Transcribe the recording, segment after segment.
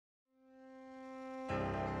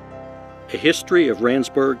A history of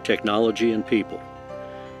Ransburg technology and people.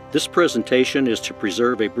 This presentation is to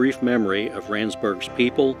preserve a brief memory of Ransburg's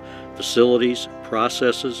people, facilities,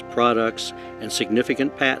 processes, products, and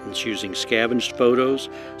significant patents using scavenged photos,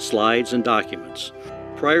 slides, and documents.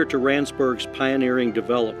 Prior to Ransburg's pioneering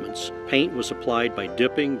developments, paint was applied by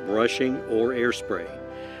dipping, brushing, or airspray,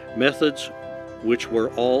 methods which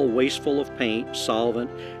were all wasteful of paint, solvent,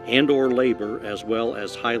 and/or labor, as well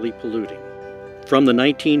as highly polluting. From the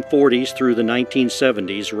 1940s through the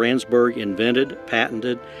 1970s, Ransburg invented,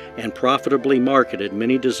 patented, and profitably marketed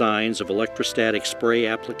many designs of electrostatic spray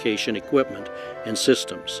application equipment and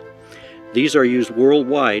systems. These are used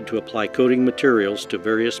worldwide to apply coating materials to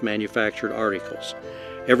various manufactured articles,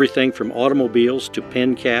 everything from automobiles to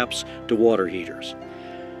pen caps to water heaters.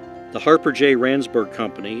 The Harper J. Ransburg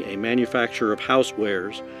Company, a manufacturer of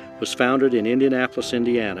housewares, was founded in Indianapolis,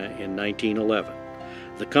 Indiana in 1911.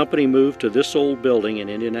 The company moved to this old building in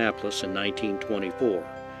Indianapolis in 1924.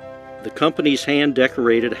 The company's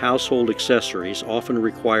hand-decorated household accessories often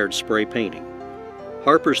required spray painting.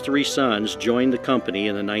 Harper's three sons joined the company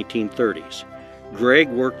in the 1930s. Greg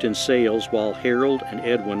worked in sales while Harold and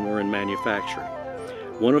Edwin were in manufacturing.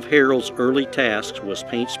 One of Harold's early tasks was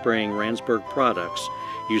paint spraying Ransburg products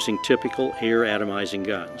using typical air atomizing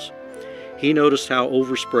guns. He noticed how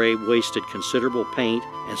overspray wasted considerable paint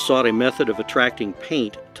and sought a method of attracting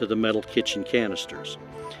paint to the metal kitchen canisters.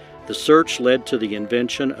 The search led to the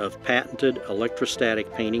invention of patented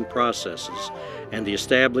electrostatic painting processes and the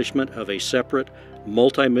establishment of a separate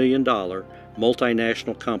multi-million-dollar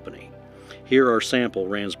multinational company. Here are sample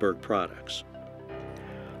Ransburg products.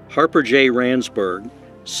 Harper J. Ransburg,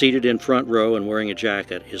 seated in front row and wearing a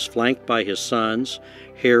jacket, is flanked by his sons,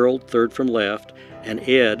 Harold, third from left, and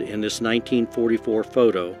Ed in this 1944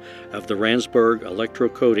 photo of the Ransburg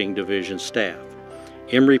Electrocoating Division staff.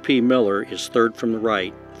 Emery P. Miller is third from the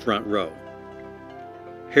right, front row.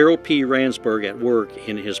 Harold P. Ransburg at work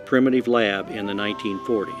in his primitive lab in the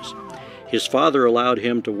 1940s. His father allowed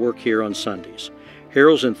him to work here on Sundays.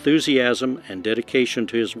 Harold's enthusiasm and dedication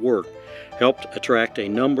to his work helped attract a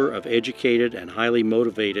number of educated and highly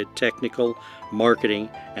motivated technical, marketing,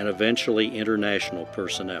 and eventually international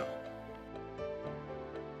personnel.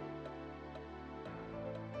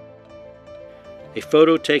 A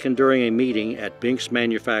photo taken during a meeting at Binks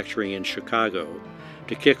Manufacturing in Chicago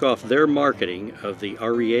to kick off their marketing of the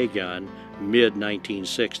REA gun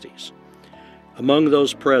mid-1960s. Among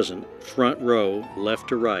those present, front row, left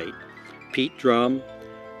to right, Pete Drum,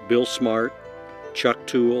 Bill Smart, Chuck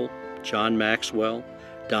Toole, John Maxwell,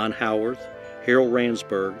 Don Howarth, Harold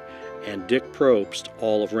Ransburg, and Dick Probst,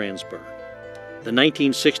 all of Ransburg. The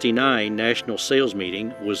 1969 National Sales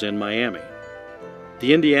Meeting was in Miami.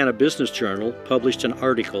 The Indiana Business Journal published an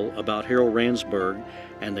article about Harold Ransburg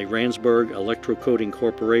and the Ransburg Electrocoating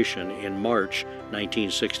Corporation in March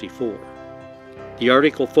 1964. The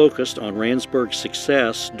article focused on Ransburg's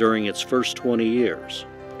success during its first 20 years.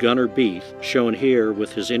 Gunnar Beath, shown here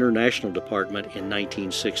with his international department in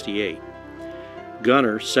 1968.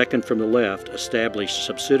 Gunnar, second from the left, established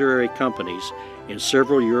subsidiary companies in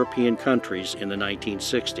several European countries in the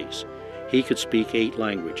 1960s. He could speak 8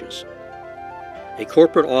 languages. A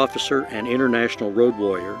corporate officer and international road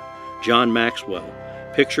warrior, John Maxwell,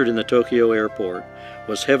 pictured in the Tokyo airport,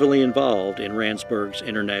 was heavily involved in Ransburg's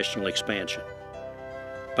international expansion.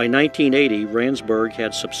 By 1980, Ransburg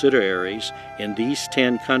had subsidiaries in these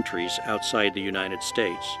 10 countries outside the United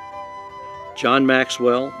States. John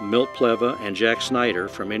Maxwell, Milt Pleva, and Jack Snyder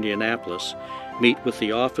from Indianapolis meet with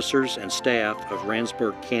the officers and staff of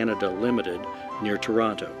Ransburg Canada Limited near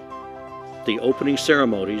Toronto. The opening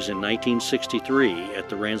ceremonies in 1963 at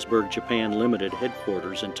the Ransburg Japan Limited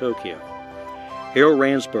headquarters in Tokyo. Harold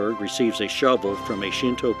Ransburg receives a shovel from a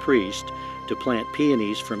Shinto priest to plant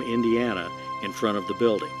peonies from Indiana in front of the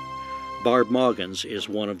building. Barb Maugans is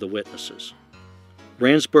one of the witnesses.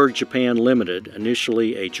 Ransburg Japan Limited,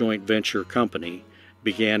 initially a joint venture company,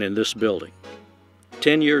 began in this building.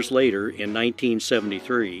 10 years later, in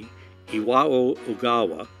 1973, Iwao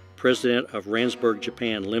Ogawa, president of Ransburg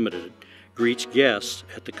Japan Limited, greets guests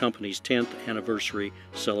at the company's 10th anniversary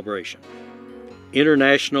celebration.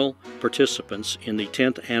 International participants in the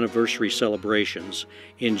 10th anniversary celebrations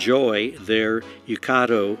enjoy their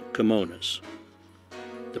yukado kimonos.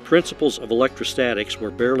 The principles of electrostatics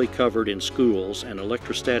were barely covered in schools, and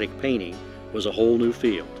electrostatic painting was a whole new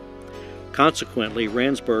field. Consequently,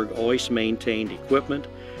 Ransburg always maintained equipment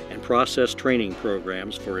and process training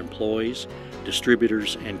programs for employees,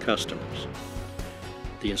 distributors, and customers.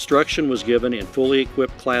 The instruction was given in fully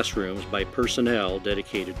equipped classrooms by personnel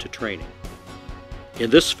dedicated to training.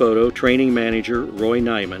 In this photo, training manager Roy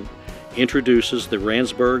Nyman introduces the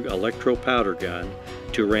Ransburg electro powder gun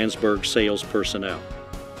to Ransburg sales personnel.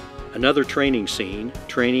 Another training scene,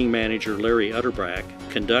 training manager Larry Utterback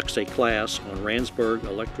conducts a class on Ransburg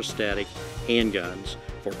electrostatic handguns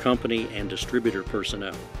for company and distributor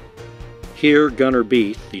personnel. Here, Gunnar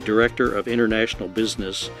Beath, the Director of International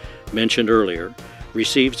Business mentioned earlier,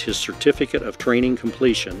 receives his certificate of training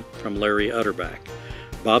completion from Larry Utterback.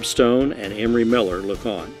 Bob Stone and Emery Miller look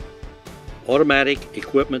on. Automatic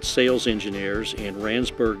equipment sales engineers in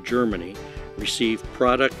Ransburg, Germany receive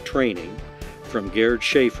product training from Gerd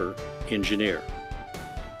Schaefer, engineer.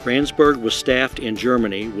 Ransburg was staffed in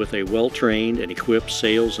Germany with a well-trained and equipped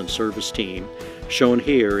sales and service team, shown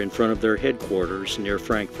here in front of their headquarters near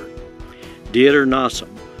Frankfurt. Dieter Nossum,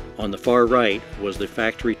 on the far right, was the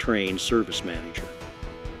factory-trained service manager.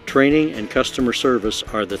 Training and customer service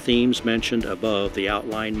are the themes mentioned above the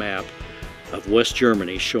outline map of West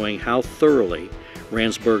Germany, showing how thoroughly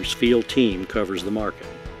Ransburg's field team covers the market.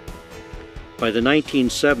 By the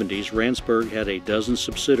 1970s, Ransburg had a dozen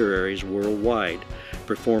subsidiaries worldwide,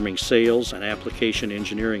 performing sales and application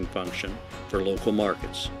engineering function for local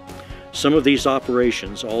markets. Some of these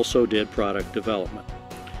operations also did product development.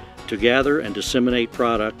 To gather and disseminate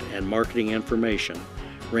product and marketing information,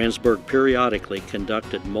 Ransburg periodically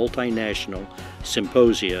conducted multinational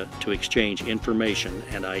symposia to exchange information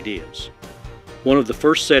and ideas. One of the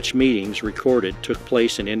first such meetings recorded took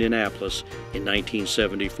place in Indianapolis in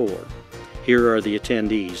 1974. Here are the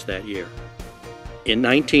attendees that year. In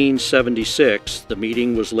 1976, the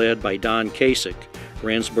meeting was led by Don Kasich,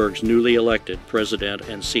 Ransburg's newly elected president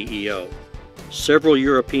and CEO. Several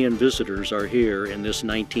European visitors are here in this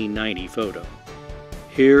 1990 photo.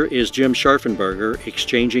 Here is Jim Scharfenberger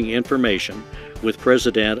exchanging information with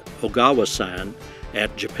President Ogawa-san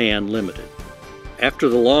at Japan Limited. After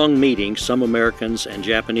the long meeting, some Americans and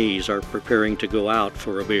Japanese are preparing to go out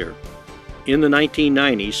for a beer. In the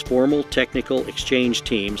 1990s, formal technical exchange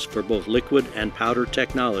teams for both liquid and powder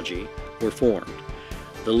technology were formed.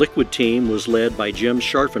 The liquid team was led by Jim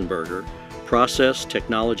Scharfenberger, Process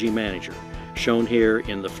Technology Manager, shown here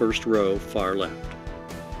in the first row far left.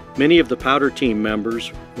 Many of the powder team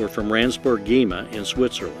members were from Ransburg GEMA in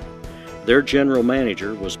Switzerland. Their general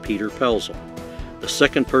manager was Peter Pelzel. The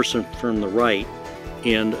second person from the right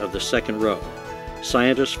end of the second row.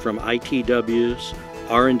 Scientists from ITW's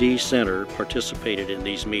R&D Center participated in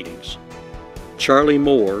these meetings. Charlie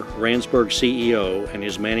Moore, Ransburg CEO, and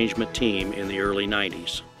his management team in the early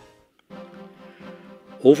 90s.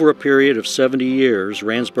 Over a period of 70 years,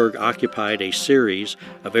 Ransburg occupied a series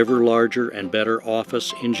of ever larger and better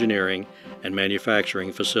office, engineering, and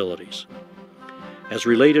manufacturing facilities. As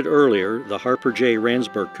related earlier, the Harper J.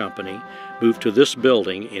 Ransburg Company moved to this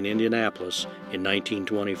building in Indianapolis in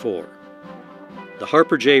 1924. The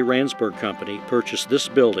Harper J. Ransburg Company purchased this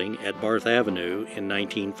building at Barth Avenue in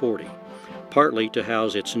 1940, partly to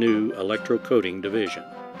house its new electrocoating division.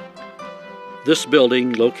 This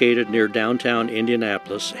building, located near downtown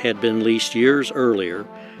Indianapolis, had been leased years earlier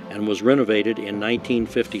and was renovated in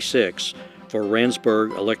 1956 for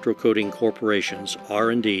Ransburg Electrocoating Corporation's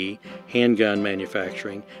R&D, handgun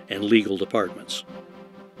manufacturing, and legal departments.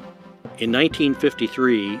 In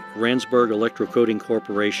 1953, Ransburg Electrocoating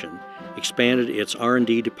Corporation expanded its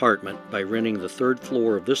R&D department by renting the third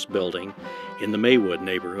floor of this building in the Maywood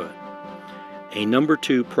neighborhood. A No.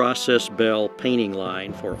 2 process bell painting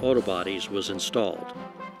line for auto bodies was installed.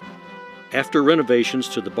 After renovations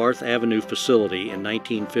to the Barth Avenue facility in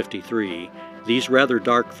 1953, these rather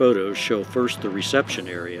dark photos show first the reception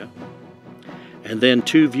area and then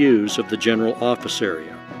two views of the general office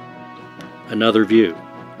area. Another view.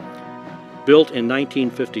 Built in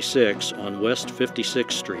 1956 on West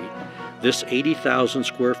 56th Street, this 80,000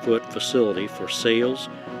 square foot facility for sales,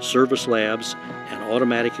 service labs, and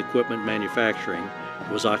automatic equipment manufacturing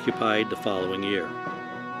was occupied the following year.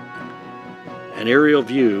 An aerial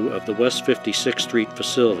view of the West 56th Street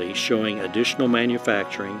facility showing additional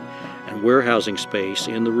manufacturing and warehousing space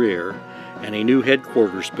in the rear and a new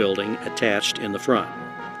headquarters building attached in the front.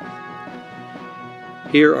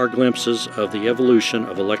 Here are glimpses of the evolution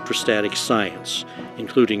of electrostatic science,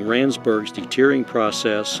 including Ransburg's deterring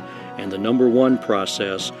process and the No. 1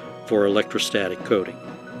 process for electrostatic coating.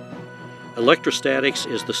 Electrostatics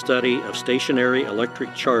is the study of stationary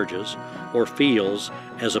electric charges or fields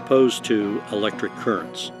as opposed to electric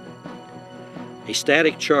currents. A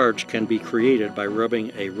static charge can be created by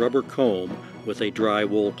rubbing a rubber comb with a dry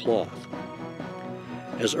wool cloth.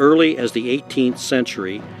 As early as the 18th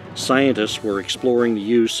century, scientists were exploring the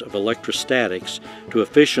use of electrostatics to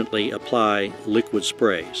efficiently apply liquid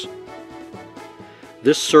sprays.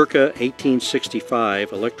 This circa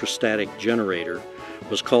 1865 electrostatic generator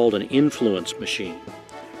was called an influence machine.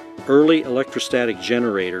 Early electrostatic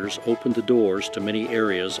generators opened the doors to many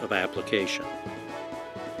areas of application.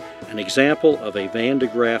 An example of a Van de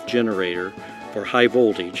Graaff generator for high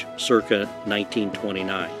voltage, circa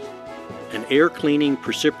 1929. An air cleaning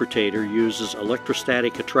precipitator uses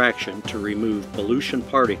electrostatic attraction to remove pollution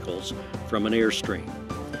particles from an airstream.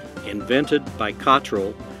 Invented by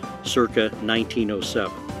Cottrell, circa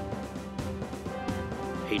 1907.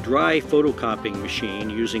 A dry photocopying machine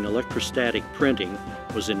using electrostatic printing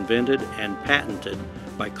was invented and patented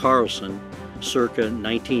by Carlson, circa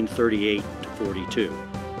 1938 to 42.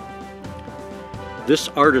 This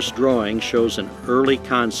artist's drawing shows an early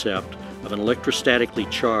concept of an electrostatically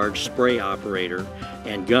charged spray operator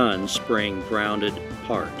and gun spraying grounded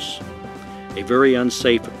parts. A very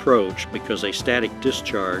unsafe approach because a static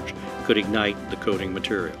discharge could ignite the coating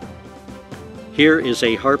material. Here is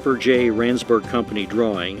a Harper J. Ransburg Company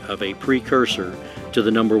drawing of a precursor to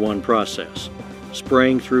the number 1 process,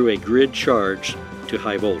 spraying through a grid charge to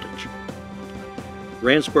high voltage.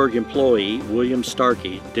 Ransburg employee William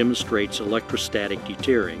Starkey demonstrates electrostatic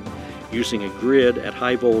deterring using a grid at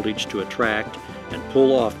high voltage to attract and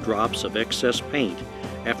pull off drops of excess paint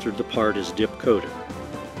after the part is dip coated.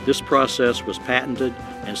 This process was patented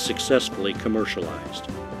and successfully commercialized.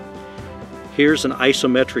 Here's an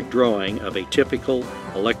isometric drawing of a typical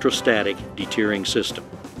electrostatic deterring system.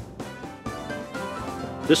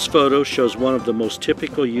 This photo shows one of the most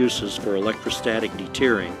typical uses for electrostatic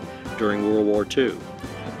deterring during World War II,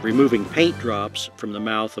 removing paint drops from the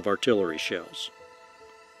mouth of artillery shells.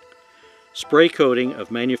 Spray coating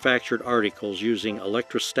of manufactured articles using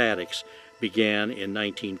electrostatics began in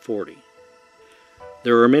 1940.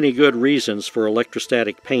 There are many good reasons for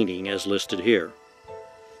electrostatic painting as listed here.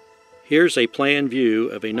 Here's a plan view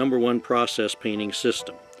of a number 1 process painting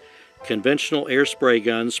system. Conventional air spray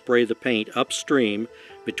guns spray the paint upstream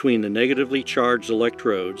between the negatively charged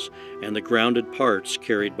electrodes and the grounded parts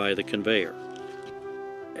carried by the conveyor.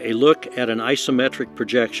 A look at an isometric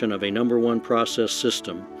projection of a number 1 process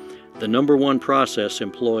system. The number 1 process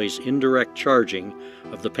employs indirect charging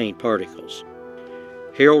of the paint particles.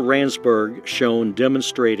 Harold Ransburg shown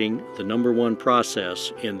demonstrating the number 1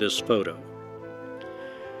 process in this photo.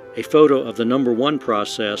 A photo of the number 1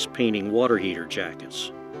 process painting water heater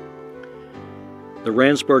jackets. The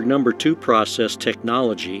Ransburg number 2 process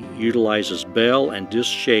technology utilizes bell and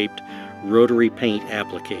disc-shaped rotary paint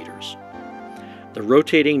applicators. The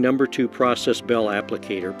rotating number 2 process bell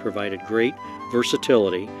applicator provided great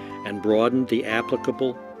versatility and broadened the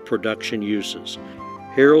applicable production uses.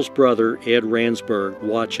 Harold's brother Ed Ransburg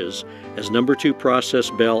watches as number 2 process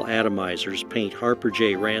bell atomizers paint Harper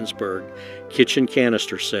J. Ransburg kitchen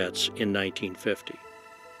canister sets in 1950.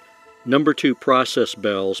 Number 2 process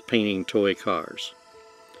bells painting toy cars.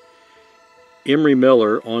 Emery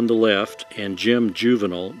Miller on the left and Jim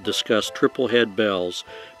Juvenile discuss triple head bells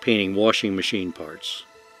painting washing machine parts.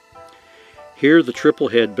 Here the triple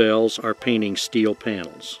head bells are painting steel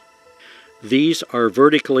panels. These are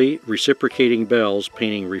vertically reciprocating bells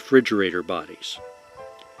painting refrigerator bodies.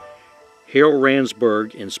 Harold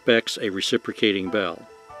Ransburg inspects a reciprocating bell.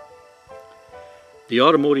 The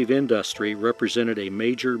automotive industry represented a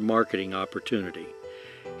major marketing opportunity.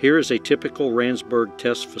 Here is a typical Ransburg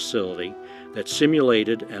test facility that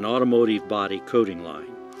simulated an automotive body coating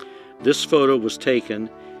line. This photo was taken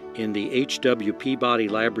in the H.W. Peabody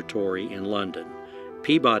Laboratory in London.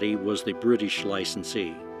 Peabody was the British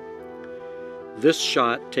licensee. This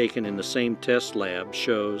shot, taken in the same test lab,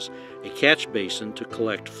 shows a catch basin to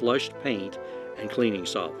collect flushed paint and cleaning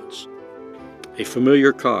solvents. A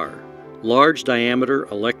familiar car, large diameter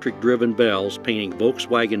electric-driven bells painting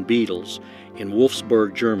Volkswagen Beetles in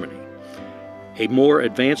Wolfsburg, Germany. A more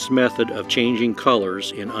advanced method of changing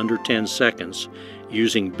colors in under 10 seconds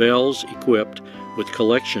using bells equipped with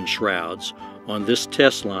collection shrouds on this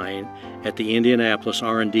test line at the Indianapolis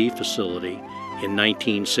R&D facility in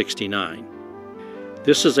 1969.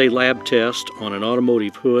 This is a lab test on an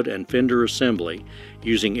automotive hood and fender assembly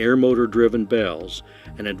using air motor-driven bells,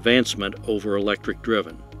 an advancement over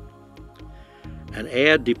electric-driven. An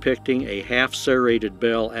ad depicting a half-serrated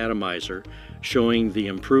bell atomizer showing the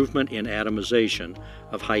improvement in atomization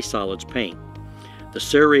of high solids paint. The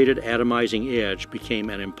serrated atomizing edge became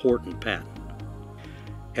an important patent.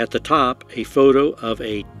 At the top, a photo of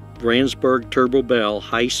a Ransburg Turbo Bell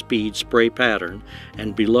high-speed spray pattern,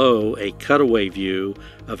 and below a cutaway view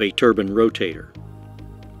of a turbine rotator.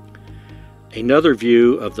 Another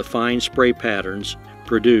view of the fine spray patterns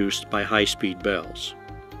produced by high-speed bells.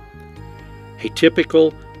 A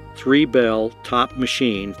typical 3-bell top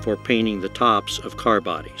machine for painting the tops of car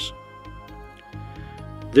bodies.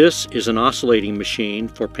 This is an oscillating machine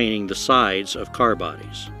for painting the sides of car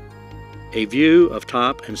bodies. A view of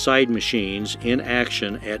top and side machines in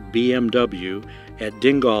action at BMW at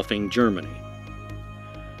Dingolfing, Germany.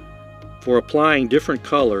 For applying different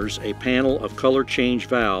colors, a panel of color change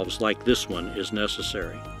valves like this one is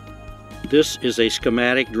necessary. This is a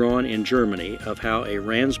schematic drawn in Germany of how a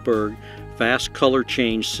Ransburg fast color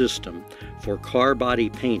change system for car body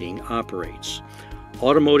painting operates.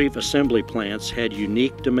 Automotive assembly plants had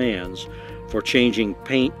unique demands for changing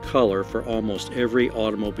paint color for almost every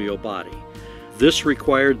automobile body. This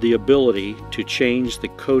required the ability to change the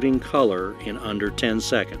coating color in under 10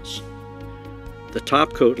 seconds. The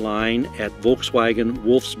top coat line at Volkswagen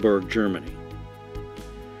Wolfsburg, Germany.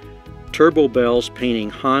 Turbo bells painting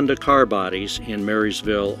Honda car bodies in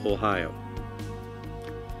Marysville, Ohio.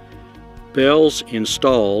 Bells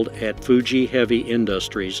installed at Fuji Heavy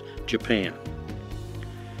Industries, Japan.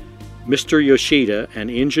 Mr. Yoshida, an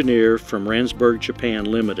engineer from Ransburg, Japan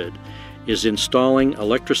Limited, is installing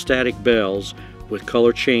electrostatic bells with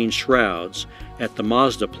color change shrouds at the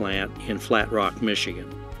Mazda plant in Flat Rock,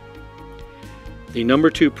 Michigan. The number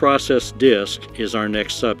 2 process disc is our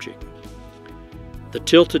next subject. The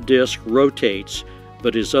tilted disc rotates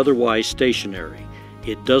but is otherwise stationary.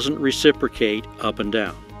 It doesn't reciprocate up and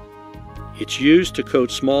down. It's used to coat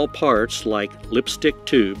small parts like lipstick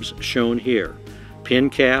tubes shown here, pin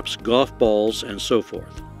caps, golf balls, and so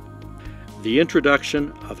forth. The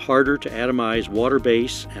introduction of harder to atomize water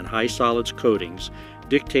base and high solids coatings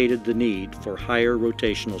dictated the need for higher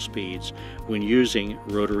rotational speeds when using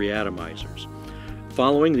rotary atomizers.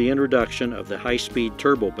 Following the introduction of the high-speed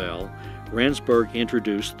turbo bell, Ransburg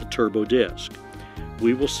introduced the turbo disc.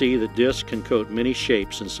 We will see the disc can coat many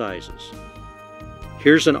shapes and sizes.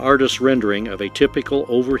 Here's an artist's rendering of a typical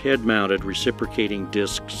overhead-mounted reciprocating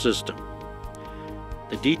disc system.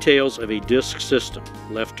 The details of a disc system,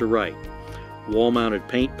 left to right: wall-mounted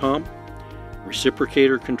paint pump,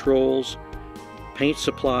 reciprocator controls, paint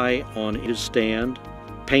supply on its stand,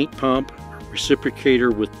 paint pump,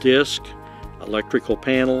 reciprocator with disc, electrical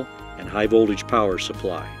panel, and high-voltage power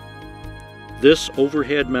supply. This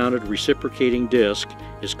overhead-mounted reciprocating disc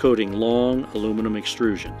is coating long aluminum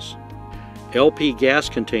extrusions. LP gas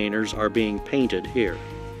containers are being painted here.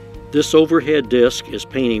 This overhead disc is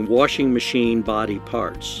painting washing machine body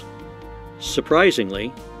parts.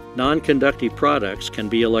 Surprisingly, non-conductive products can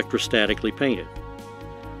be electrostatically painted.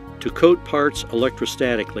 To coat parts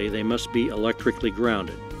electrostatically, they must be electrically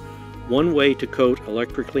grounded. One way to coat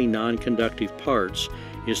electrically non-conductive parts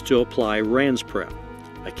is to apply Ransprep,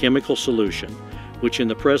 a chemical solution, which in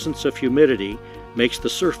the presence of humidity makes the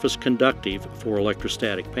surface conductive for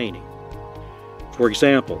electrostatic painting. For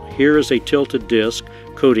example, here is a tilted disc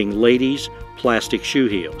coating ladies' plastic shoe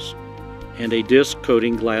heels, and a disc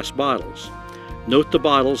coating glass bottles. Note the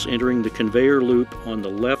bottles entering the conveyor loop on the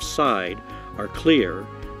left side are clear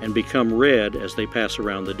and become red as they pass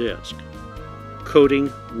around the disc.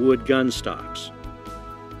 Coating wood gun stocks,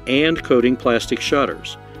 and coating plastic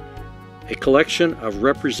shutters, a collection of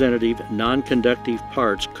representative non-conductive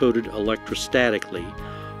parts coated electrostatically,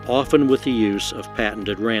 often with the use of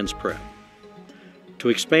patented Ransprep. To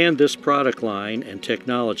expand this product line and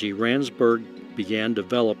technology, Ransburg began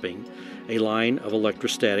developing a line of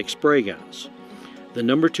electrostatic spray guns. The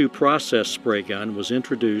number 2 process spray gun was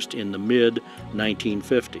introduced in the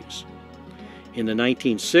mid-1950s. In the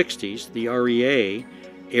 1960s, the REA,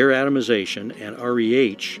 air atomization, and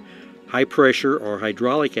REH, high pressure or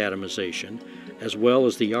hydraulic atomization, as well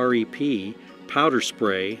as the REP, powder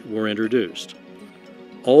spray, were introduced.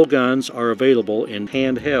 All guns are available in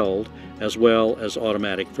handheld as well as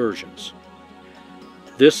automatic versions.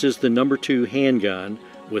 This is the number 2 handgun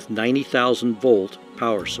with 90,000 volt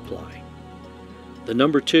power supply. The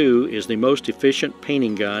number 2 is the most efficient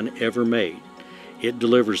painting gun ever made. It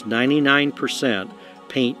delivers 99%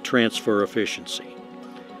 paint transfer efficiency.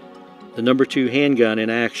 The number 2 handgun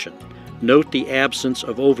in action. Note the absence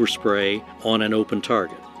of overspray on an open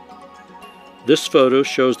target. This photo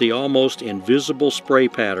shows the almost invisible spray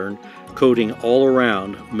pattern coating all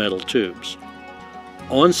around metal tubes.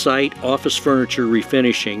 On-site office furniture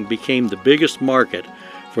refinishing became the biggest market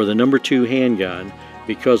for the number 2 handgun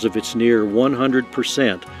because of its near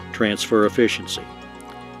 100% transfer efficiency.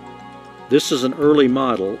 This is an early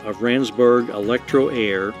model of Ransburg Electro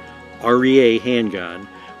Air REA handgun,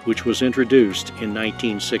 which was introduced in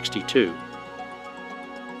 1962.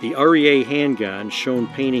 The REA handgun, shown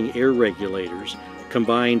painting air regulators,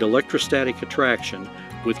 combined electrostatic attraction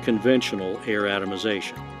with conventional air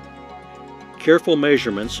atomization. Careful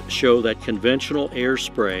measurements show that conventional air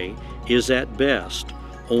spray is at best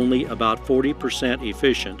only about 40%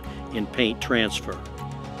 efficient in paint transfer.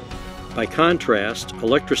 By contrast,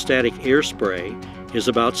 electrostatic air spray is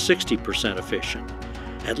about 60% efficient,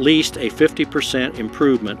 at least a 50%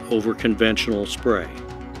 improvement over conventional spray.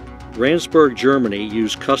 Ransburg, Germany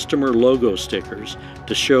used customer logo stickers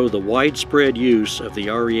to show the widespread use of the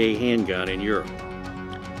REA handgun in Europe.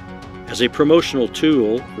 As a promotional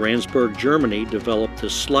tool, Ransburg, Germany developed the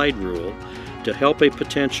slide rule to help a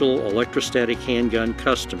potential electrostatic handgun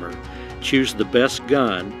customer choose the best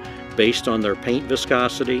gun based on their paint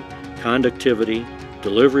viscosity, conductivity,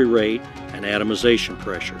 delivery rate, and atomization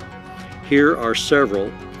pressure. Here are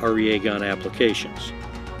several REA gun applications.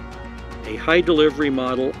 A high delivery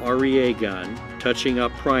model REA gun touching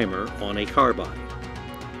up primer on a car body.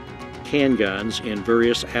 Handguns in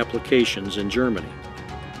various applications in Germany.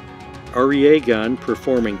 REA gun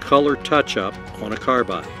performing color touch-up on a car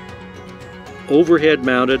body. Overhead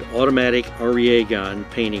mounted automatic REA gun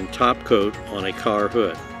painting top coat on a car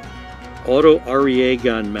hood. Auto REA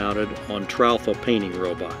gun mounted on Tralfa painting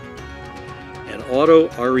robot. An auto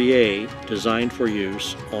REA designed for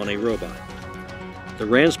use on a robot. The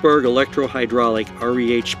Ransburg electro-hydraulic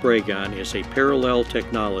REH spray gun is a parallel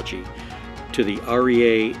technology to the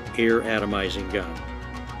REA air atomizing gun.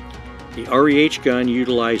 The REH gun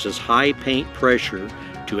utilizes high paint pressure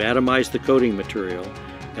to atomize the coating material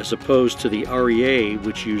as opposed to the REA,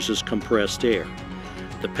 which uses compressed air.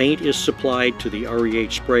 The paint is supplied to the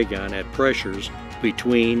REH spray gun at pressures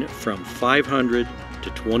between from 500 to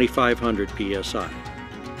 2500 psi.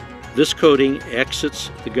 This coating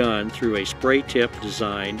exits the gun through a spray tip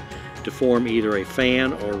designed to form either a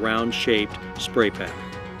fan or round-shaped spray pattern.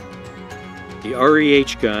 The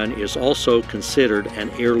REH gun is also considered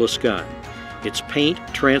an airless gun. Its paint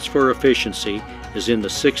transfer efficiency is in the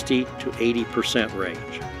 60 to 80%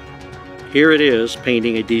 range. Here it is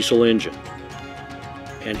painting a diesel engine.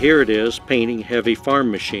 And here it is painting heavy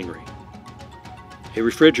farm machinery, a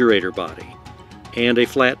refrigerator body, and a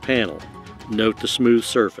flat panel. Note the smooth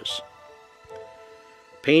surface.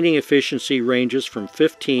 Painting efficiency ranges from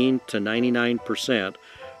 15 to 99%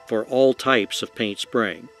 for all types of paint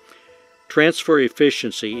spraying. Transfer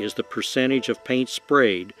efficiency is the percentage of paint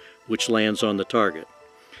sprayed which lands on the target.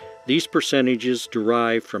 These percentages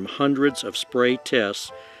derive from hundreds of spray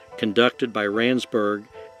tests conducted by Ransburg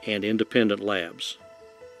and independent labs.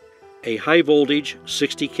 A high voltage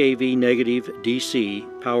 60 kV negative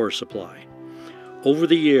DC power supply. Over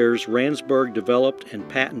the years, Ransburg developed and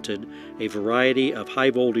patented a variety of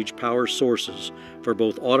high voltage power sources for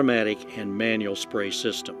both automatic and manual spray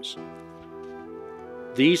systems.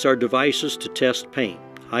 These are devices to test paint,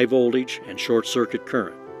 high voltage, and short circuit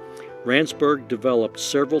current. Ransburg developed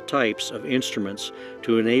several types of instruments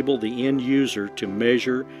to enable the end user to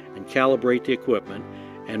measure and calibrate the equipment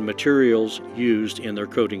and materials used in their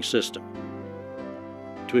coating system.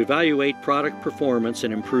 To evaluate product performance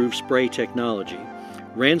and improve spray technology,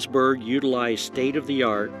 Ransburg utilized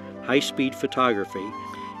state-of-the-art high-speed photography.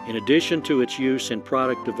 In addition to its use in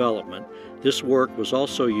product development, this work was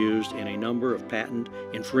also used in a number of patent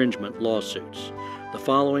infringement lawsuits. The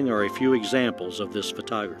following are a few examples of this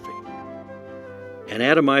photography. An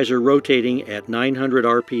atomizer rotating at 900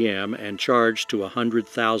 RPM and charged to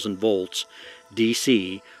 100,000 volts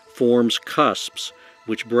DC forms cusps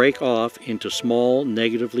which break off into small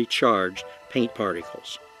negatively charged paint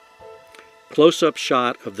particles. Close-up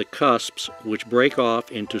shot of the cusps which break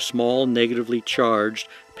off into small negatively charged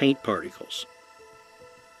paint particles.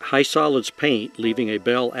 High solids paint leaving a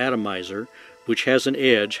bell atomizer which has an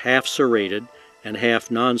edge half serrated and half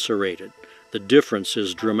non-serrated. The difference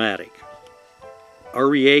is dramatic.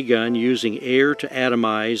 REA gun using air to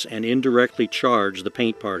atomize and indirectly charge the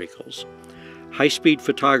paint particles. High-speed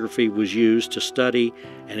photography was used to study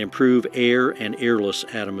and improve air and airless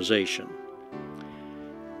atomization.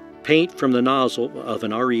 Paint from the nozzle of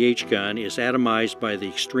an REH gun is atomized by the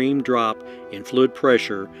extreme drop in fluid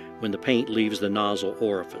pressure when the paint leaves the nozzle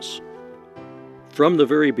orifice. From the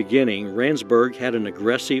very beginning, Ransburg had an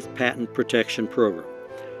aggressive patent protection program.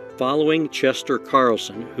 Following Chester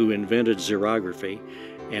Carlson, who invented xerography,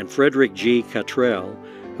 and Frederick G. Cottrell,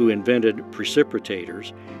 who invented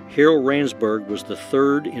precipitators, Harold Ransburg was the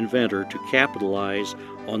third inventor to capitalize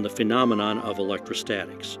on the phenomenon of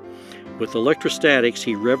electrostatics. With electrostatics,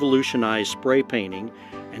 he revolutionized spray painting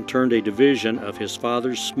and turned a division of his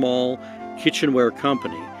father's small kitchenware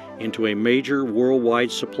company into a major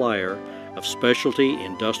worldwide supplier of specialty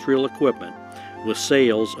industrial equipment with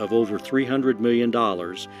sales of over $300 million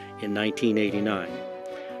in 1989.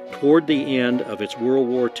 Toward the end of its World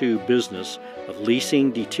War II business of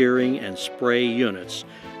leasing, deterring, and spray units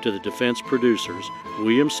to the defense producers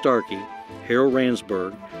William Starkey, Harold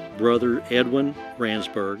Ransburg, brother Edwin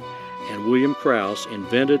Ransburg, and William Krauss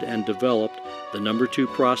invented and developed the No. 2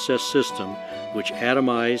 process system, which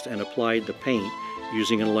atomized and applied the paint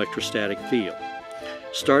using an electrostatic field.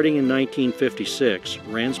 Starting in 1956,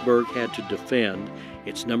 Ransburg had to defend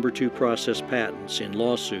its No. 2 process patents in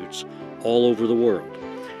lawsuits all over the world.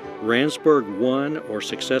 Ransburg won or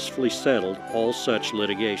successfully settled all such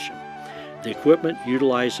litigation. The equipment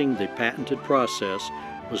utilizing the patented process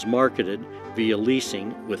was marketed via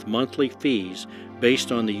leasing with monthly fees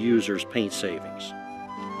based on the user's paint savings.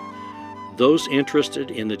 Those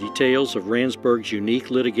interested in the details of Ransburg's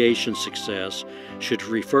unique litigation success should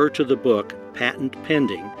refer to the book Patent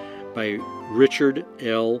Pending by Richard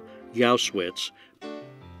L. Gauswitz.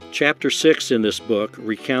 Chapter 6 in this book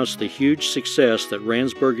recounts the huge success that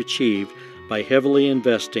Ransburg achieved by heavily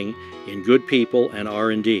investing in good people and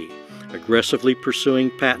R&D, aggressively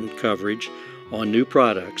pursuing patent coverage on new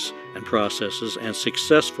products and processes, and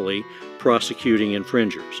successfully prosecuting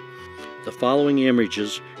infringers. The following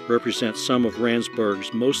images represent some of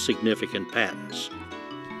Ransburg's most significant patents.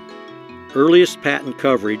 Earliest patent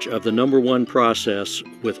coverage of the No. 1 process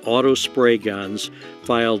with auto spray guns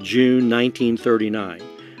filed June 1939.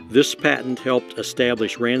 This patent helped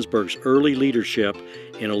establish Ransburg's early leadership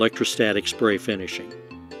in electrostatic spray finishing.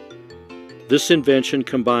 This invention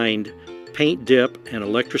combined paint dip and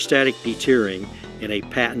electrostatic deterring in a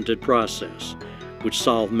patented process, which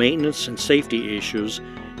solved maintenance and safety issues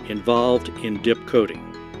involved in dip coating.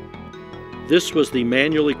 This was the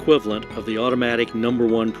manual equivalent of the automatic No.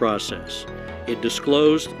 1 process. It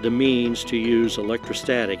disclosed the means to use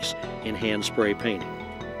electrostatics in hand spray painting.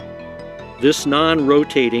 This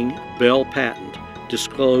non-rotating Bell patent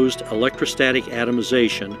disclosed electrostatic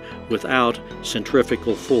atomization without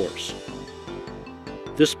centrifugal force.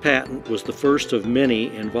 This patent was the first of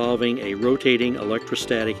many involving a rotating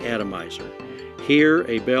electrostatic atomizer. Here,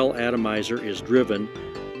 a Bell atomizer is driven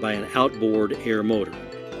by an outboard air motor.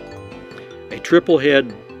 A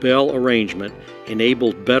triple-head Bell arrangement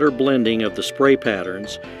enabled better blending of the spray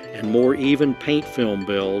patterns and more even paint film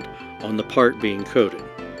build on the part being coated.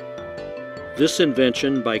 This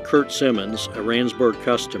invention by Kurt Simmons, a Ransburg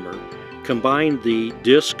customer, combined the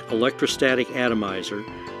disc electrostatic atomizer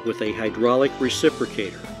with a hydraulic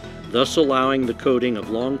reciprocator, thus allowing the coating of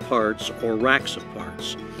long parts or racks of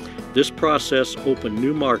parts. This process opened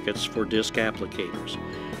new markets for disc applicators.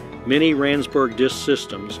 Many Ransburg disc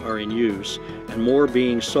systems are in use, and more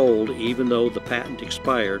being sold even though the patent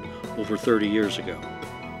expired over 30 years ago.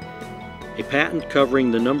 A patent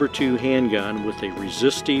covering the No. 2 handgun with a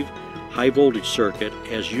resistive high-voltage circuit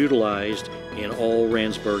as utilized in all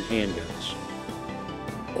Ransburg handguns.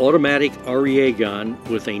 Automatic REA gun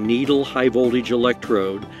with a needle high-voltage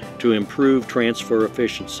electrode to improve transfer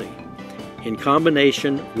efficiency. In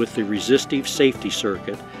combination with the resistive safety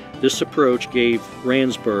circuit, this approach gave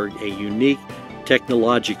Ransburg a unique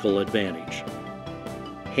technological advantage.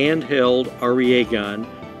 Handheld REA gun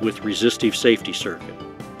with resistive safety circuit.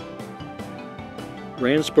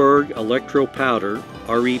 Ransburg Electro Powder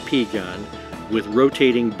REP gun with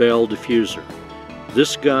rotating Bell diffuser.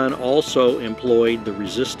 This gun also employed the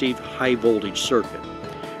resistive high-voltage circuit.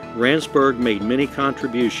 Ransburg made many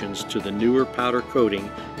contributions to the newer powder coating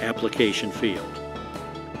application field.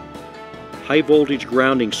 High-voltage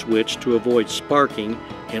grounding switch to avoid sparking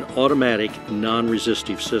in automatic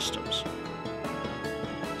non-resistive systems.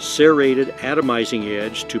 Serrated atomizing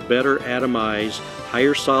edge to better atomize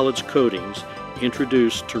higher solids coatings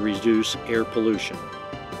introduced to reduce air pollution.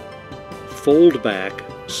 Fold-back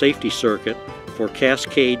safety circuit for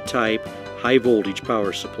cascade-type high-voltage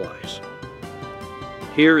power supplies.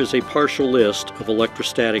 Here is a partial list of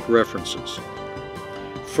electrostatic references.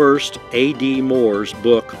 First, A.D. Moore's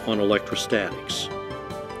book on electrostatics.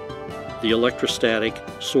 The Electrostatic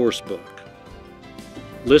Source Book.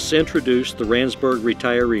 Lists introduce the Ransburg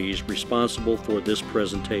retirees responsible for this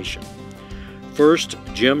presentation. First,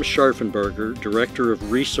 Jim Scharfenberger, Director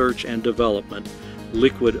of Research and Development,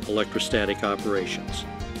 Liquid Electrostatic Operations.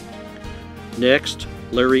 Next,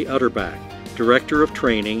 Larry Utterback, Director of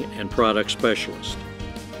Training and Product Specialist.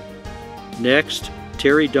 Next,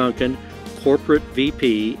 Terry Duncan, Corporate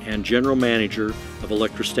VP and General Manager of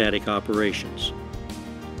Electrostatic Operations.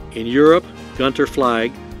 In Europe, Gunther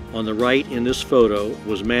Fleig, on the right in this photo,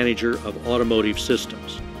 was Manager of Automotive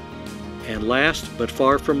Systems. And last but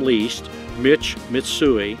far from least, Mitch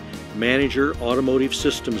Mitsui, Manager Automotive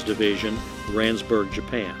Systems Division, Ransburg,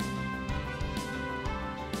 Japan.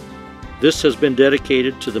 This has been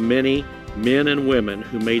dedicated to the many men and women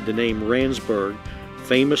who made the name Ransburg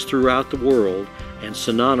famous throughout the world and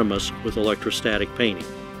synonymous with electrostatic painting.